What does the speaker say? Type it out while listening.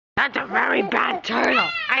That's a very bad turtle.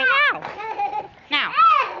 I know. Now,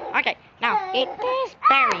 okay, now eat this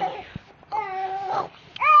berry.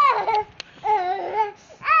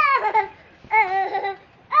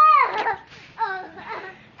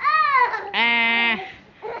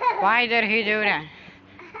 Why did he do that?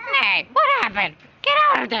 Hey, what happened? Get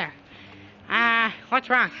out of there. What's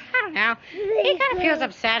wrong? I don't know. He kind of feels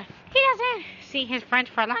upset. He doesn't see his friends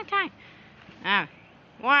for a long time.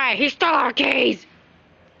 Why? He stole our keys.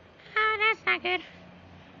 That's not good.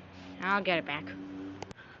 I'll get it back.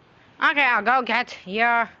 Okay, I'll go get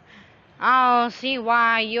your... I'll see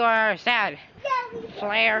why you're sad,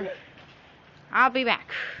 Flair. I'll be back.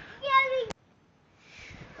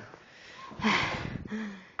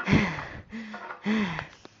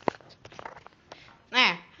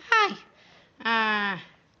 Hi.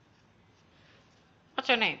 What's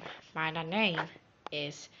your name? My name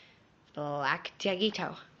is Black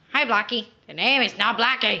Diagito. Hi, Blackie. The name is not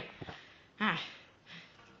Blackie.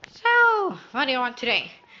 So, what do you want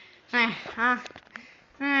today? Well,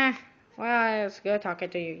 it's good talking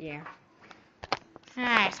to you,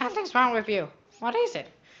 yeah. Something's wrong with you. What is it?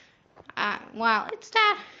 Well, it's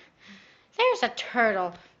that there's a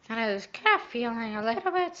turtle that is kind of feeling a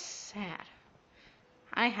little bit sad.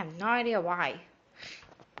 I have no idea why.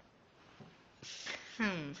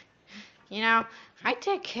 You know, I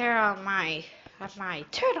take care of my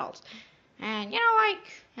turtles, and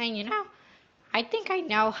I think I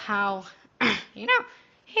know how. He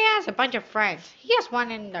has a bunch of friends. He has one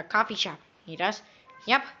in the coffee shop. He does.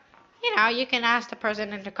 Yep. You can ask the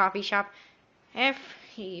person in the coffee shop if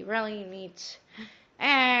he really needs,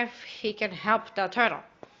 if he can help the turtle.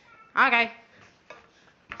 Okay.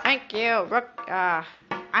 Thank you,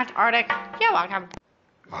 Antarctic. You're welcome.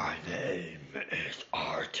 My name is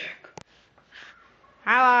Arctic.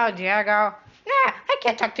 Hello, Diego. Yeah, I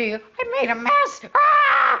can't talk to you. I made a mess.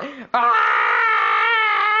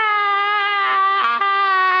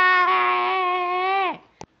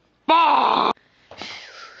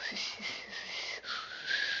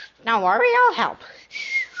 Don't worry, I'll help.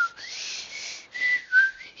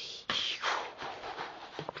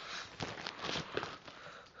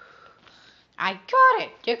 I got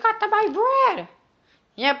it. You got my bread.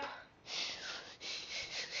 Yep.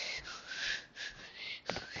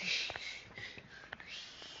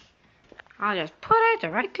 I'll just put it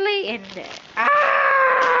directly in there.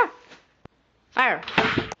 Fire.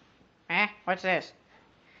 What's this?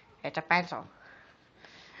 It's a pencil.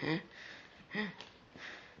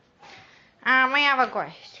 May I have a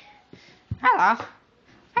question? Hello.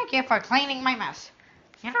 Thank you for cleaning my mess.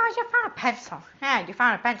 You found a pencil. Yeah, you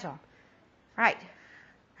found a pencil. Right.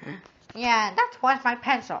 Yeah, that was my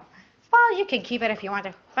pencil. Well, you can keep it if you want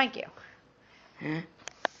to. Thank you.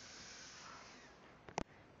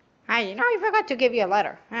 Hey, I forgot to give you a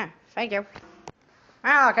letter. Thank you.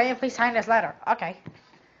 Oh, can you please sign this letter? Okay.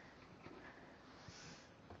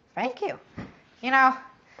 Thank you.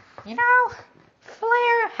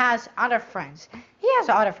 Flair has other friends. He has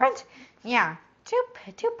other friends. Yeah, two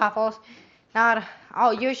puffles that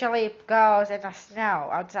usually goes in the snow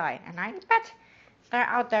outside, and I bet they're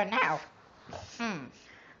out there now.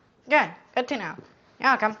 Good to know. You're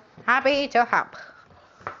welcome. Happy to help.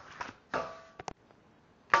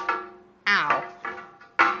 Ow.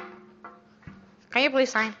 Can you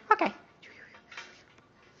please sign? Okay.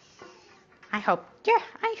 I hope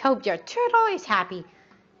your turtle is happy.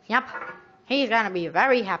 Yep. He's gonna be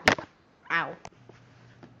very happy. Ow.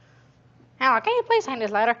 Hello, can you please sign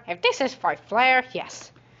this letter? If this is for Flair,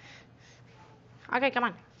 yes. Okay, come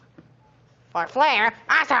on. For Flair?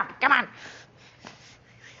 Awesome! Come on!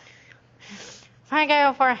 Thank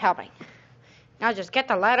you for helping. Now just get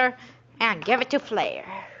the letter and give it to Flair.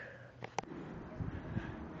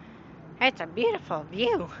 It's a beautiful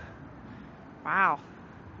view. Wow.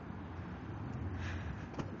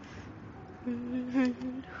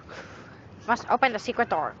 Must open the secret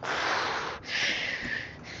door.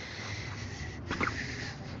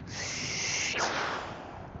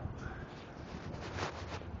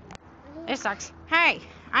 This sucks. Hey,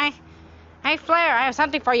 Flair, I have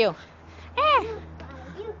something for you.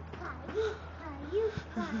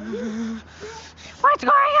 What's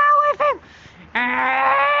going on with him?